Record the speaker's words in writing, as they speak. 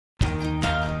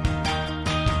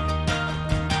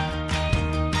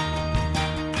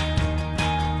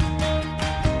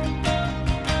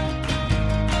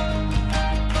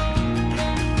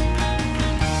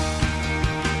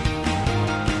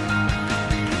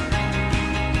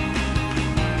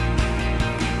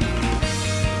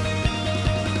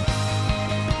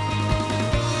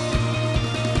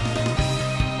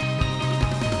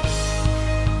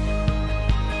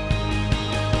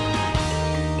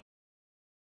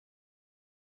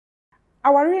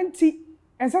Awarenti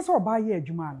ense se oba ye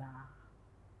adwuma na.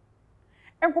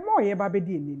 Enkomo oye ba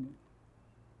bedi enini.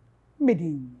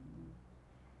 Medin.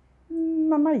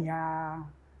 Mama ya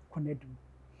konedu.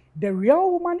 The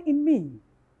real woman in me.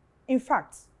 In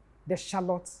fact, the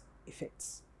Charlotte effect.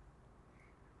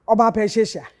 Oba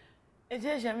peshesha.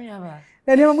 Ejesha mi aba.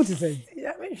 Ene ma muti say.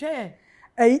 Ya me hwe.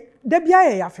 Da bia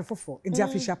ye afefofo, enti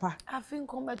afisha pa. Afin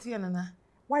kombati nana.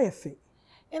 Why efe?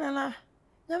 Nana.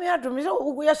 Na me adom se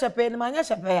wo ya shepe ni ma nya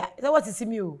shepe ya. Se what is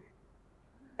me o.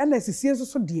 Ena sisie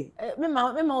so de. Me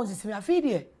ma wo sisi afi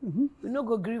de. We no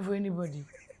go grieve for anybody.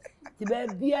 Ti be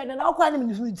bia na na kwa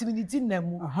ni intimidity na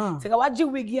mu. Se ka waje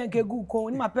wigi an ke gu ko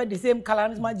ni ma pe the same color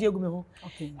ni ma je gu me ho.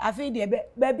 Okay. Afi de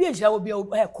be bia ehira wo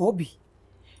bia ko bi.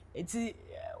 Eti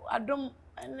adom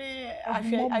ene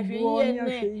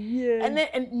ahwe ye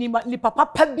ene ni papa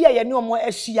pa bia ye ne omo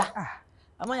ahia.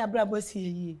 Ama ya bra bo si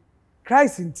ye.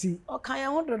 Christ nti. O kan ya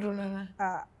ho dodo na.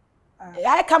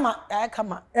 I come.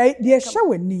 The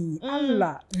shawani,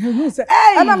 Allah.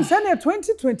 And I'm saying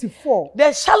 2024.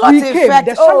 The Charlotte effect.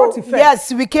 The Charlotte effect.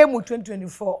 Yes, we came with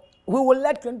 2024. We will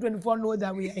let 2024 know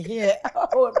that we are here.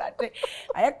 Oh, right.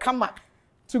 I come.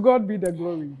 To God be the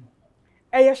glory.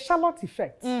 A Charlotte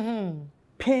effect.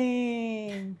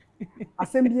 Pain.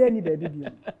 Assembly any baby.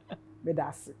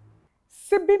 Bedasi.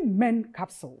 Sibi men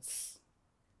capsules.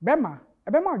 Bema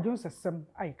Jones asem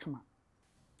I come.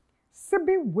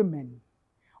 Sibi women.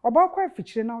 Oba kwa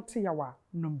fichire na ote yawa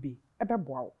nombi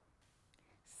ebeboa.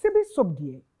 Sibi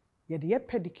sobdie ye de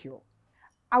pedicure.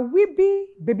 Awibi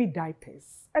baby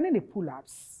diapers and the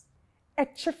pull-ups.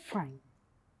 Eche fine.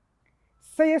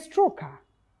 Say a stroker,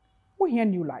 we hear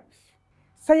new life.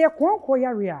 Say a kwanko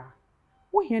yaria,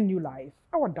 we hear new life.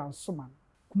 Our dance man.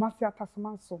 Kumasi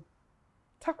atasamanso.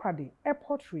 Takrade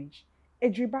Airport Ridge,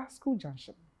 Edriba School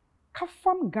Junction.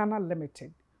 Kafam Ghana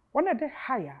Limited. One of the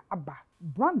higher Abba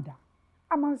Branda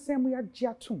Amansemu ya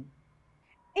Jiatum.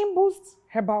 Imboost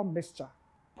herbal mixture.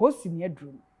 Post in your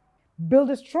room. Build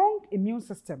a strong immune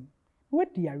system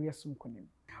with the area sunkunim.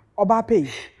 Oba pay.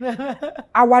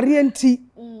 Awarienti.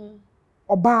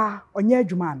 Oba onye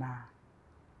adwuma na.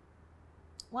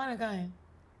 Wana kan.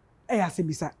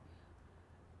 Asibisa.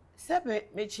 Sebe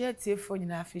me chia tiefo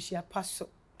nyina afihia paso.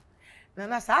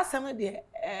 Na sa asem de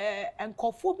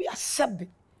enkofo bi asebe.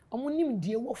 Omunim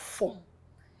die wo fom.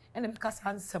 Ene me kasa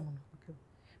ansem no.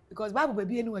 Because Bible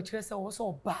baby eni wa kire se wo so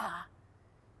oba.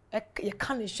 You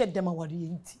can't shed them away.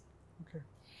 Okay.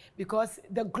 Because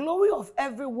the glory of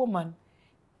every woman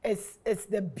is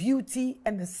the beauty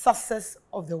and the success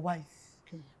of the wife.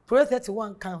 Okay. Proverbs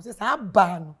 31 counts. It's a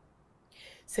ban.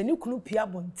 Se ni kunu pia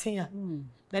bontia.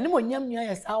 Na ni mo nyam nya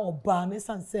yes a oba me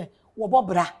san se wo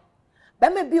bobra. Ba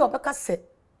me bi obeka se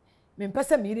me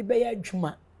mpese me ri be ya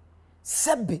adwuma.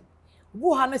 Sebe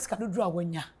wo ha na sika dodo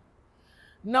awanya.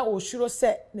 Na o shiro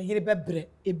se na yiri bebre.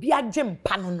 Ebi agye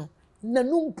mpa no. Na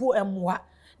numpo emwa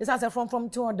esa se from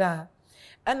to order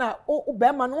na o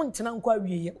be ma no ntena nkwa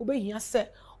wieye obehia se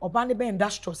oba ne be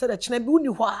industrial se de chena bi uni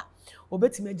ho a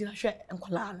obetime agina hwe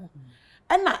enkwala no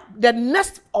na the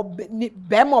next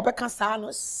be ma obeka sa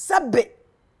no sebe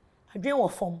adwen wo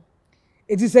fom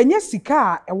it is enya sika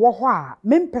a ewo ho a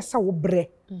mempesa wo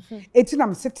bre eti na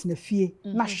msetena fie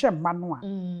na hwe ma no a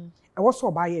ewo so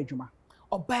oba ye adwuma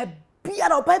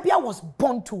oba bia was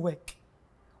born to work.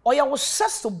 Or you was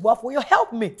just to for your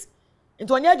helpmate.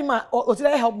 Into an edgema or to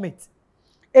helpmate.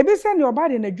 Ebi send your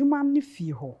body in a juma ni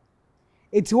fee ho.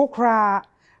 It's okra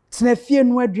tnefie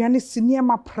no aduane senior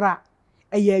ma pra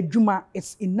a ye juma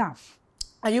it's enough.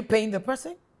 Are you paying the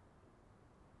person?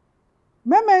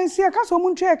 Meme nsi aka so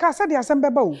mu ntwe aka said asem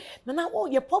beba o. Na wo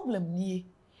your problem ni.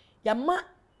 Ya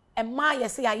ma ye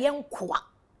say ya yenkoa.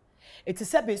 It is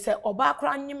said say oba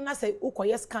kra nyim na say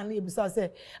ukoye scan na ebisa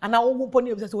say ana wo po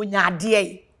na ebisa say onya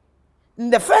ade. In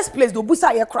the first place, the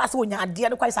busa ye cross when you dear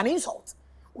quite an insult.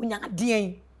 When you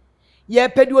dear ye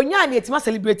peduonya and it's my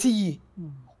celebrity ye.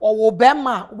 Or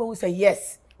Obama will say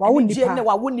yes. Why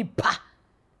wouldn't pa?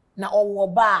 Na or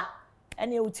ba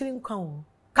and you will come.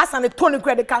 Cast on the Tony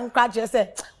credit can crash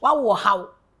say, wow, how?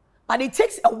 But it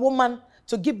takes a woman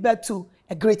to give birth to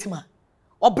a great man.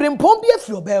 Or bring pombi a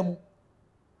few bemu.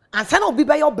 And son will be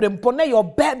by your brimpone, your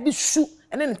baby shoe,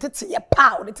 and then it's a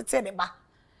pow, it's a ba.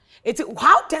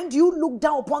 How then do you look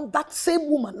down upon that same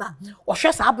woman now? Or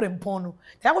share sabrimpon? No,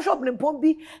 there was your brimpon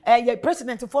be a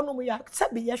president for no me.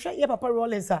 Accept be your papa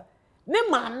Rollins. Ne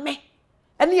mammy,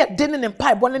 and yet dinner and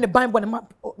pipe one in the bind one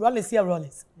Rollins here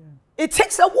Rollins. It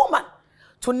takes a woman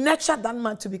to nurture that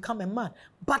man to become a man.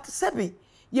 But Sebi,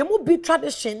 you must be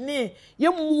tradition,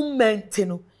 you movement,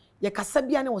 ye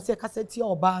Casabian was a cassette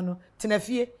or bano,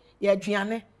 Tenefie, ye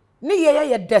Gianne, ne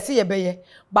ye desi ye be.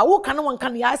 But what can one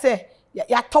can I say?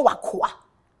 ya to wakoa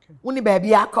woni ba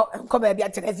bia akọ ba bia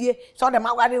tenefie so dem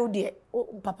aware wo de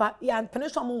papa ya mpene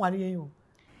so mo ware yen o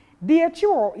the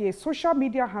echiwo ye social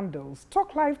media handles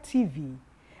TalkLife TV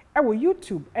ewo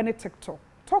YouTube and TikTok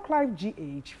TalkLife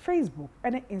GH Facebook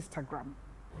and Instagram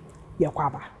ye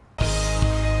kwaba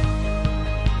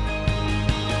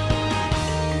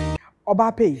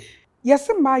Obape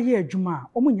yesi ma ye adwuma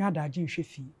omunya adaje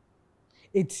nhwefi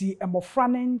eti emofra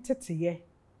ne nteteye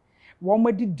wo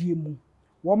madidie mu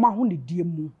wo ma ho ne die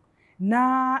mu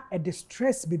na e the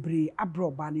stress bebre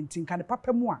abroba ne ntinka ne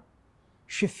papa mu a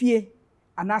hwefie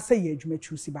anase ye adwuma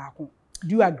chusi baako.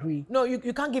 Do you agree? No,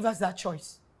 you can't give us that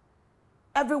choice.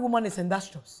 Every woman is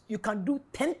industrious. You can do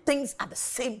 10 things at the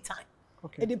same time.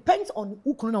 Okay. It depends on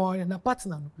who kuna na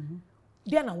partner no.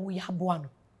 Dia na wo ya boa no.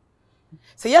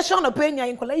 Say yes on opinion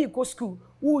in kola you go school,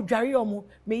 who dware omo,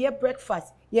 me ye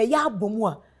breakfast, ye ya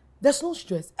abomu a. There's no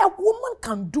stress. A woman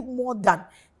can do more than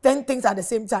 10 things at the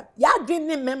same time. Ya dream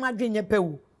ni mema dream ye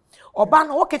pewu. Oba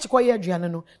no woke chikwa ye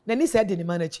aduane no, na ni say de ni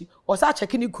manachi, or sa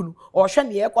check ni kunu, or hwe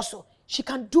ne ye koso. She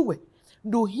can do it.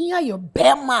 Do hear your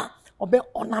bema or be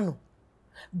onano.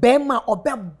 Bema or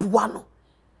be buano.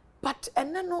 But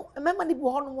no, remember ni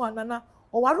bo hono wa nana,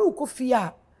 or waru ko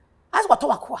fia. As what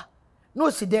wakwa. No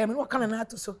si dem, no kana na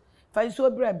to so. Fa so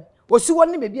brem. O si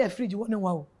woni me bi a fridge woni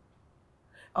wa o.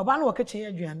 Oba no woke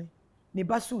chen aduane. Ni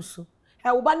ba susu. E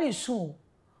oba na esu.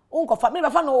 Unko fa me ba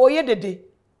fa no oye dede.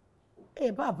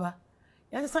 Baba.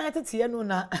 Yan san yatete ye no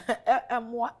na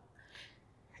emwa.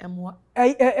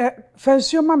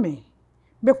 Fensio mame.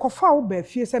 Be kofa wo ba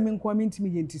fie se me nko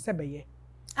amintimi ye nti se beye.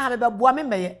 Be ba boa me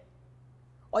meye.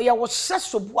 Oye wo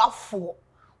hyeso boafo.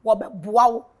 Wo be boa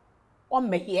wo. O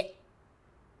meye.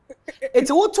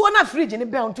 Eti wo to na fridge ni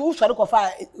be on to sori kofa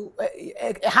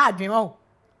ha adwen o.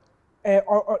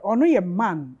 Ono ye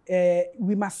man,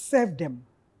 we must serve them.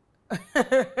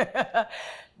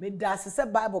 Me da se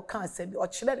Bible kan se bi o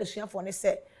kire de suafo ne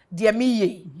se de me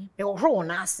ye e wo hro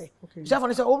na ase. Suafo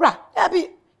ne se obra,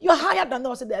 you're higher than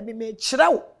those that be me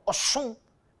kire wo oson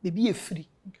be bi e free.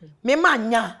 Me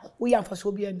manya wo ya mfa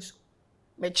so bi ani so.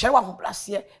 Me kire wa ho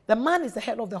blase. The man is the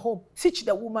head of the home. Teach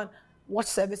the woman what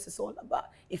service is all about.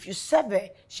 If you serve her,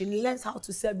 she learns how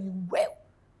to serve you well.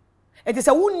 It is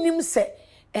a wonim se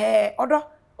odo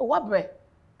wabre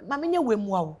ma menye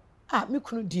wemu a me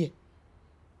kunu die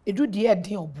edu die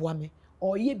den oboa me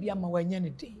oye bia ma wanya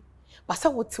ne den basa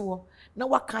wote wo na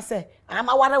waka se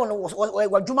ama ware wo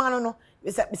wadwuma no no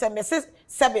me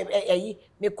sebe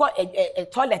me ko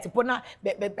toilet po na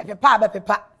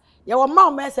pepa ye wo ma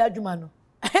o me se adwuma no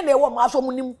na wo ma so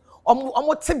munim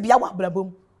omo te bia wa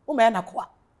brabom wo ma na kwa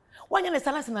wanya ne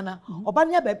salase nana oba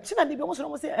ne ba tina ne bi mo so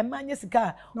mo se emanya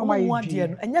sika o mo ade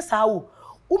no enya saa wo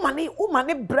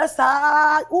umane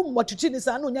bresa umwatuchi ni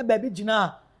sa no nya ba bi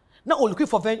gina na o looking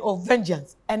for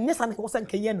vengeance and nesa na ko san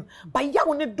keye no ba ya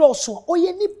wo ne doso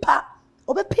oye nipa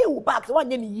obepe wo back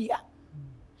wanya ne yia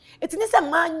etini se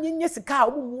ma nyenye sika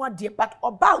o mu ade but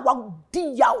oba wa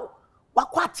di yawo wa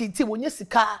kwatiti wo nye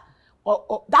sika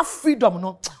that freedom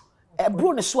no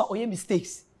bro ne so oye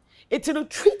mistakes etini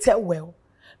treat her well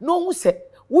no hu se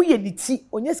wo ye ni ti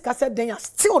onye sika se den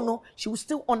still no she will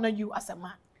still honor you as a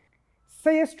man.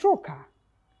 Say a stroker,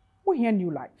 we hear new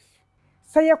life.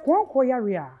 Say a kwanko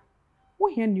yaria,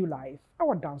 we hear new life.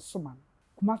 Our dance man,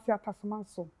 Kumasi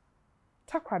Atasamanso,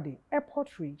 Takrade,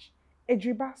 Airport Ridge,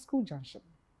 Edriba School Junction.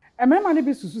 A man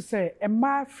be to say a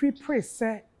ma free praise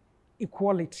say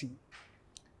equality,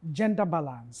 gender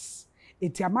balance.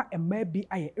 Etiama a may be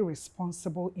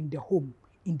irresponsible in the home,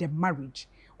 in the marriage,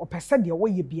 or person the way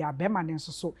ye be a beman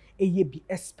so a ye be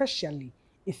especially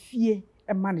if ye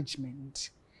a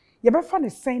management. Ye be fa ne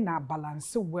sen na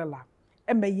balance wella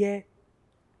emeye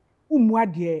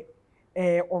umuade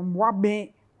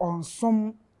onwabe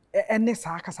onsom ene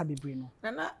sa akasa bebre no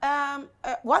na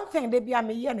one thing they be am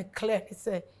here ne clear is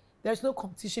there's no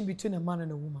competition between a man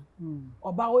and a woman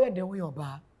oba wo ye de wo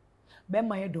oba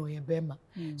bema ye do ye bema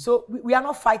so we are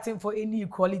not fighting for any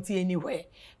equality anywhere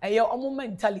your omo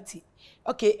mentality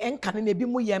okay enka ne bi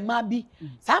mu ye ma bi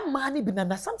sa ma ne bi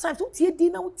na sometimes utie di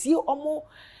na utie omo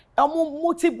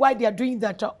motive why they are doing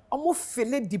that almost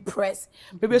feeling depressed.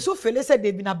 Maybe so feel said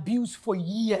they've been abused for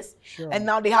years, and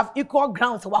now they have equal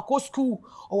grounds to go school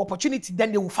or opportunity.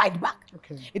 Then they will fight back.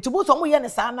 Okay. It's about some way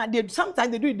they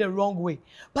sometimes they do it the wrong way,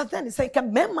 but then it's like a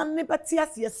man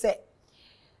say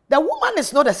the woman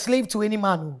is not a slave to any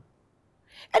man.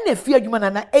 And if fear you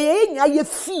man na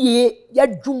fear ya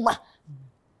juma.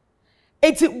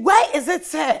 It's why is it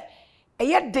say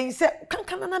they say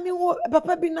can na me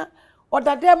papa bina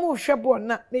oda dem hwebo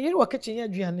na yiri wo kitchen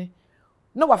aduane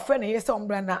na wa frɛ ne yesa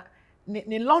ombra na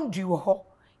ne laundry wo ho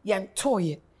ye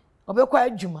ntoye obekọ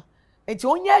adwuma enti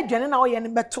onye adwane na oye ne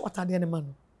beto otade ne ma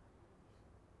no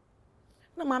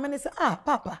na maame ne say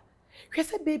papa hwe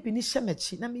se baby ni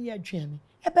hyemachi na me ye adwane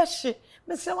ebe hye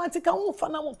me se wanti ka wo fa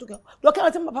na wo to ka do ka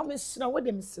wanti papa me sira wo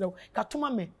de me sira ka toma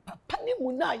me papa ni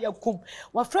mu na yakom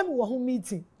wa fra me wo ho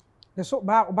meeting de so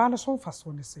ba no so fa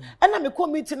so ne se na me ko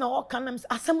meeting na wo kan na me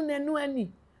asem na anu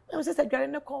ani na me se dware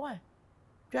ne ko wa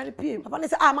dware pie papa ne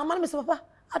say mama me se papa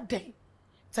aden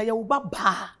say ye wo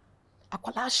baba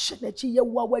akwala hye na chi ye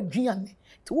wo awadwane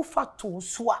ti wo fa to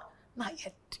so a na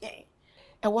ye den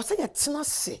e wo se ye tena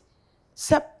se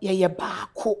ye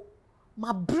baako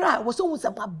ma bra wo so hu se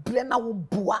ma bre na wo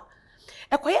boa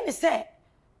e koye ne se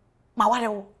ma ware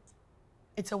wo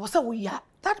it's wo se wo ya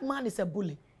that man is a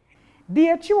bully.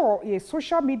 The your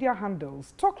social media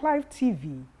handles TalkLife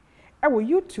TV, our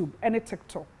YouTube and a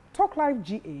TikTok, TalkLife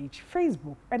GH,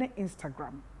 Facebook and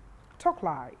Instagram.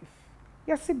 TalkLife.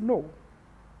 Yes, it no,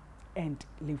 and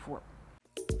live well.